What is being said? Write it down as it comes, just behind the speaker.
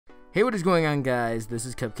Hey, what is going on, guys? This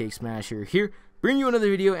is CupcakeSmasher here, bringing you another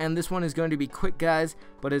video, and this one is going to be quick, guys,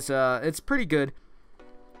 but it's pretty good.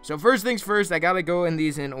 So first things first, I gotta go in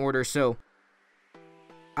these in order. So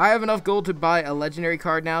I have enough gold to buy a legendary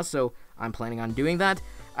card now, so I'm planning on doing that.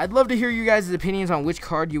 I'd love to hear you guys' opinions on which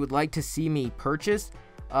card you would like to see me purchase.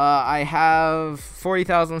 I have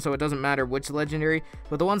 40,000, so it doesn't matter which legendary,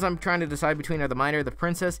 but the ones I'm trying to decide between are the Miner, the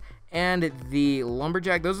Princess, and the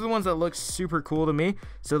Lumberjack. Those are the ones that look super cool to me,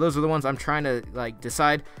 so those are the ones I'm trying to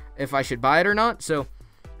decide if I should buy it or not. So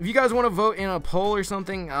if you guys want to vote in a poll or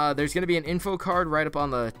something, there's going to be an info card right up on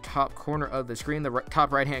the top corner of the screen, the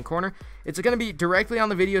top right hand corner. It's going to be directly on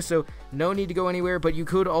the video, so no need to go anywhere, but you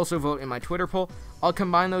could also vote in my Twitter poll. I'll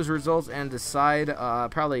combine those results and decide. I'll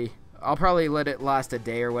probably let it last a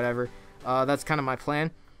day or whatever. That's kind of my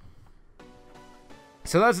plan.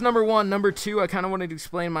 So that's number one. Number two, I kind of wanted to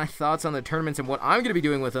explain my thoughts on the tournaments and what I'm going to be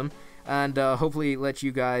doing with them, and hopefully let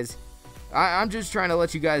you guys, I'm just trying to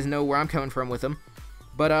let you guys know where I'm coming from with them.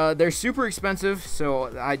 But they're super expensive,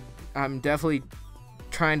 so I'm definitely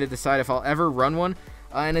trying to decide if I'll ever run one.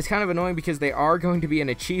 And it's kind of annoying because they are going to be an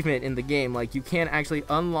achievement in the game. Like, you can't actually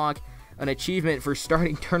unlock an achievement for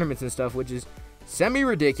starting tournaments and stuff, which is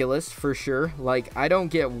semi-ridiculous for sure. Like, I don't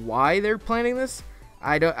get why they're planning this.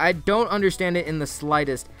 I don't understand it in the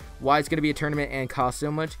slightest, why it's going to be a tournament and cost so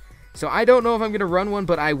much. So I don't know if I'm going to run one,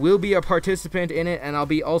 but I will be a participant in it, and I'll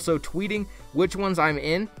be also tweeting which ones I'm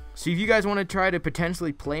in. So if you guys want to try to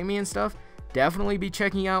potentially play me and stuff, definitely be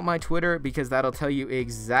checking out my Twitter, because that'll tell you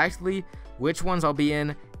exactly which ones I'll be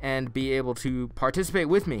in and be able to participate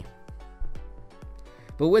with me.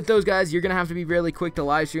 But with those guys, you're going to have to be really quick to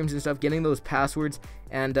live streams and stuff, getting those passwords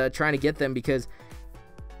and trying to get them, because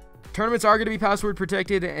tournaments are going to be password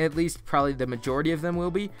protected, at least probably the majority of them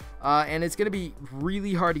will be, and it's going to be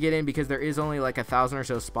really hard to get in because there is only like 1,000 or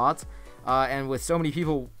so spots, and with so many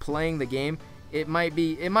people playing the game, it might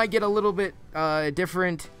get a little bit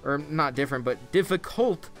different, or not different, but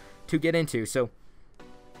difficult to get into. So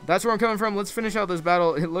that's where I'm coming from. Let's finish out this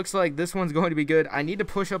battle. It looks like this one's going to be good. I need to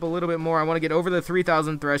push up a little bit more. I want to get over the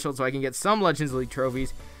 3,000 threshold so I can get some Legends League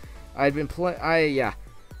trophies. I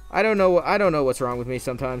don't know what's wrong with me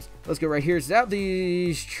sometimes. Let's go right here. Zap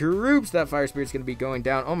these troops. That Fire Spirit's going to be going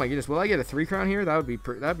down. Oh my goodness. Will I get a 3 crown here? That'd be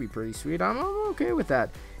pretty sweet. I'm okay with that.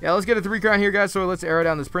 Yeah, let's get a 3 crown here, guys. So let's arrow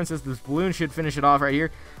down this Princess. This balloon should finish it off right here.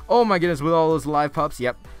 Oh my goodness, with all those live pups.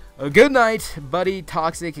 Yep. A good night, buddy.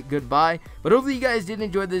 Toxic. Goodbye. But hopefully you guys did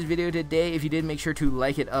enjoy this video today. If you did, make sure to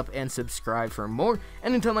like it up and subscribe for more.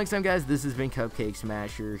 And until next time, guys, this has been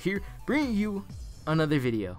CupcakeSmasher here, bringing you another video.